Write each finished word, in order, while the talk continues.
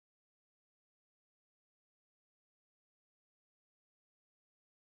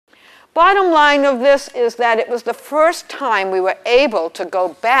Bottom line of this is that it was the first time we were able to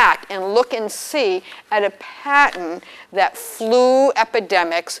go back and look and see at a pattern that flu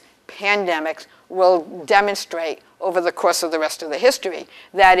epidemics, pandemics, will demonstrate over the course of the rest of the history.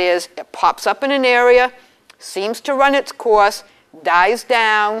 That is, it pops up in an area, seems to run its course, dies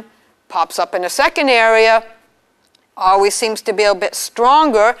down, pops up in a second area, always seems to be a bit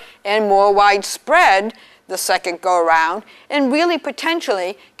stronger and more widespread the second go around, and really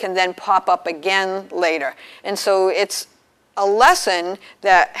potentially can then pop up again later. And so it's a lesson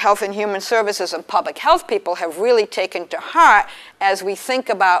that Health and Human Services and public health people have really taken to heart as we think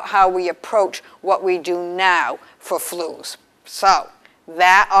about how we approach what we do now for flus. So,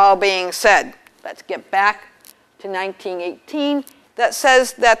 that all being said, let's get back to 1918. That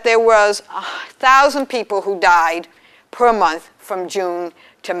says that there was 1,000 people who died per month from June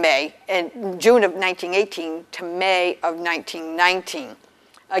to May, in June of 1918 to May of 1919.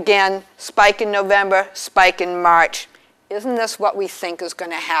 Again, spike in November, spike in March. Isn't this what we think is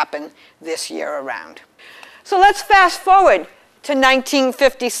going to happen this year around? So let's fast forward to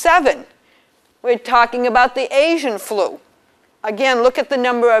 1957. We're talking about the Asian flu. Again, look at the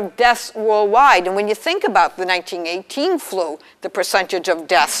number of deaths worldwide. And when you think about the 1918 flu, the percentage of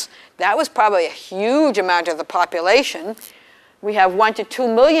deaths, that was probably a huge amount of the population. We have 1 to 2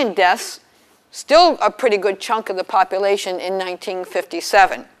 million deaths, still a pretty good chunk of the population in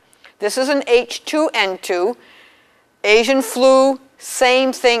 1957. This is an H2N2. Asian flu,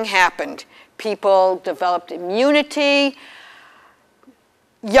 same thing happened. People developed immunity.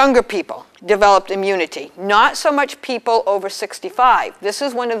 Younger people developed immunity, not so much people over 65. This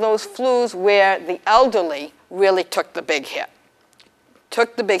is one of those flus where the elderly really took the big hit.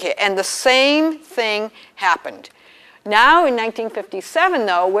 And the same thing happened. Now in 1957,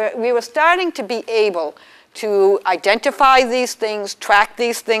 though, we were starting to be able to identify these things, track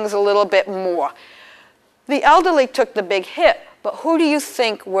these things a little bit more. The elderly took the big hit, but who do you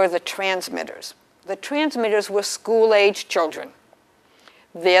think were the transmitters? The transmitters were school-age children.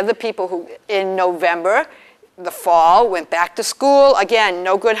 They're the people who, in November, the fall, went back to school. Again,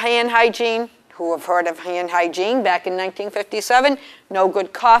 no good hand hygiene. Who have heard of hand hygiene back in 1957? No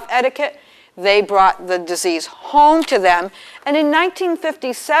good cough etiquette. They brought the disease home to them. And in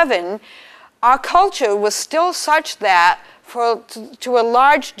 1957, our culture was still such that, to a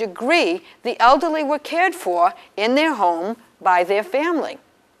large degree, the elderly were cared for in their home by their family.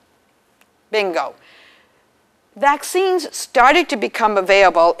 Bingo. Vaccines started to become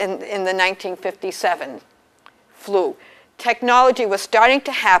available in the 1957 flu. Technology was starting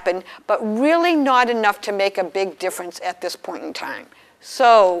to happen, but really not enough to make a big difference at this point in time.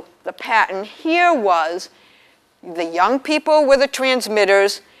 So the pattern here was the young people were the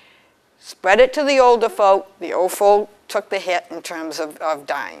transmitters, spread it to the older folk. The old folk took the hit in terms of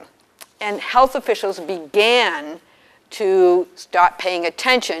dying. And health officials began to start paying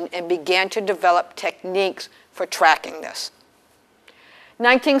attention and began to develop techniques for tracking this.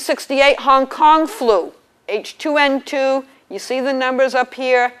 1968 Hong Kong flu, H2N2. You see the numbers up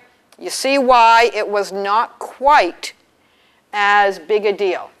here. You see why it was not quite as big a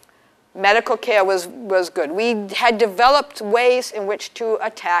deal. Medical care was good. We had developed ways in which to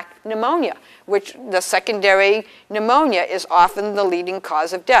attack pneumonia, which the secondary pneumonia is often the leading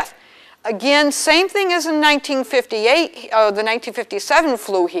cause of death. Again, same thing as in 1958, the 1957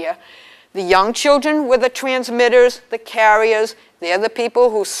 flu here. The young children were the transmitters, the carriers. They're the people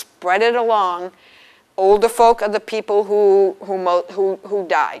who spread it along. Older folk are the people who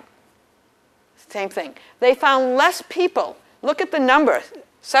died. Same thing. They found less people. Look at the number,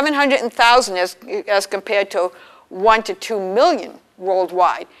 700,000 as compared to 1 to 2 million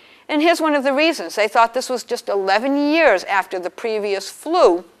worldwide. And here's one of the reasons. They thought this was just 11 years after the previous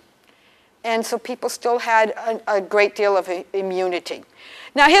flu, and so people still had a great deal of immunity.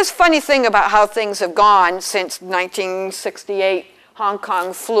 Now, here's a funny thing about how things have gone since 1968 Hong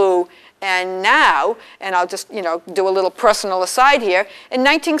Kong flu and now, and I'll just do a little personal aside here. In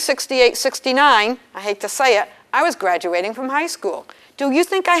 1968-69, I hate to say it, I was graduating from high school. Do you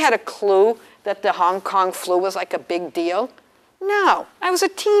think I had a clue that the Hong Kong flu was like a big deal? No, I was a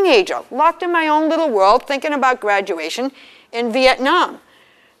teenager, locked in my own little world, thinking about graduation in Vietnam.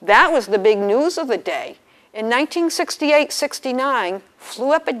 That was the big news of the day. In 1968-69,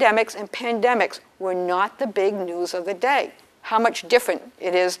 flu epidemics and pandemics were not the big news of the day. How much different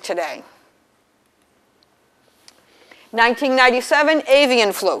it is today. 1997,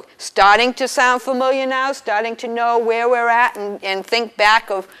 avian flu. Starting to sound familiar now, starting to know where we're at and think back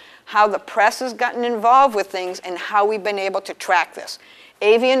of how the press has gotten involved with things and how we've been able to track this.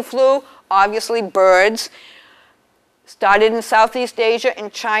 Avian flu, obviously birds. Started in Southeast Asia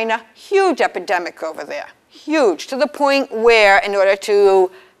and China, huge epidemic over there, huge, to the point where in order to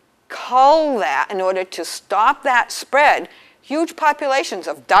cull that, in order to stop that spread, huge populations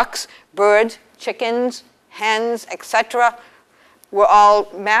of ducks, birds, chickens, hens, etc., were all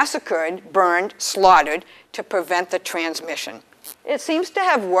massacred, burned, slaughtered to prevent the transmission. It seems to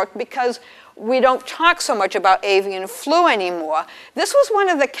have worked because we don't talk so much about avian flu anymore. This was one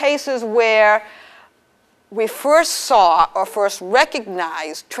of the cases where we first saw or first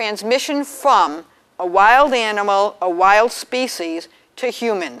recognized transmission from a wild animal, a wild species, to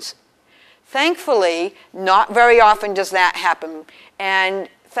humans. Thankfully, not very often does that happen. And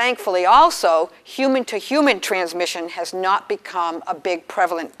thankfully also, human-to-human transmission has not become a big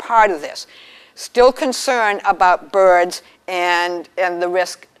prevalent part of this. Still concerned about birds and the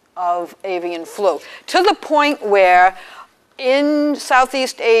risk of avian flu. To the point where in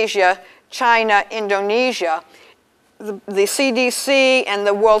Southeast Asia, China, Indonesia, the CDC and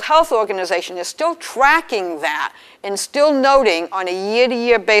the World Health Organization is still tracking that and still noting on a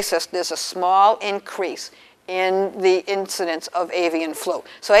year-to-year basis there's a small increase in the incidence of avian flu.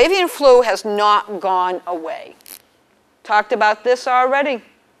 So avian flu has not gone away. Talked about this already.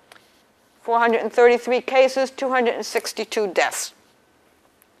 433 cases, 262 deaths.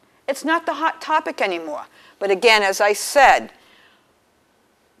 It's not the hot topic anymore. But again, as I said,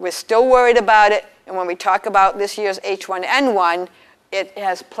 we're still worried about it, and when we talk about this year's H1N1, it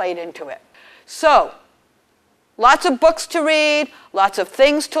has played into it. So, lots of books to read, lots of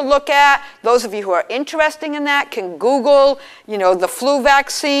things to look at. Those of you who are interested in that can Google, the flu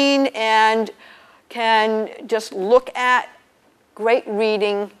vaccine and can just look at great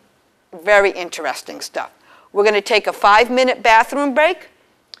reading, very interesting stuff. We're going to take a 5-minute bathroom break.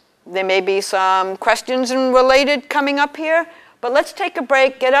 There may be some questions and related coming up here. But let's take a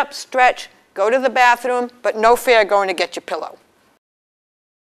break, get up, stretch, go to the bathroom, but no fear going to get your pillow.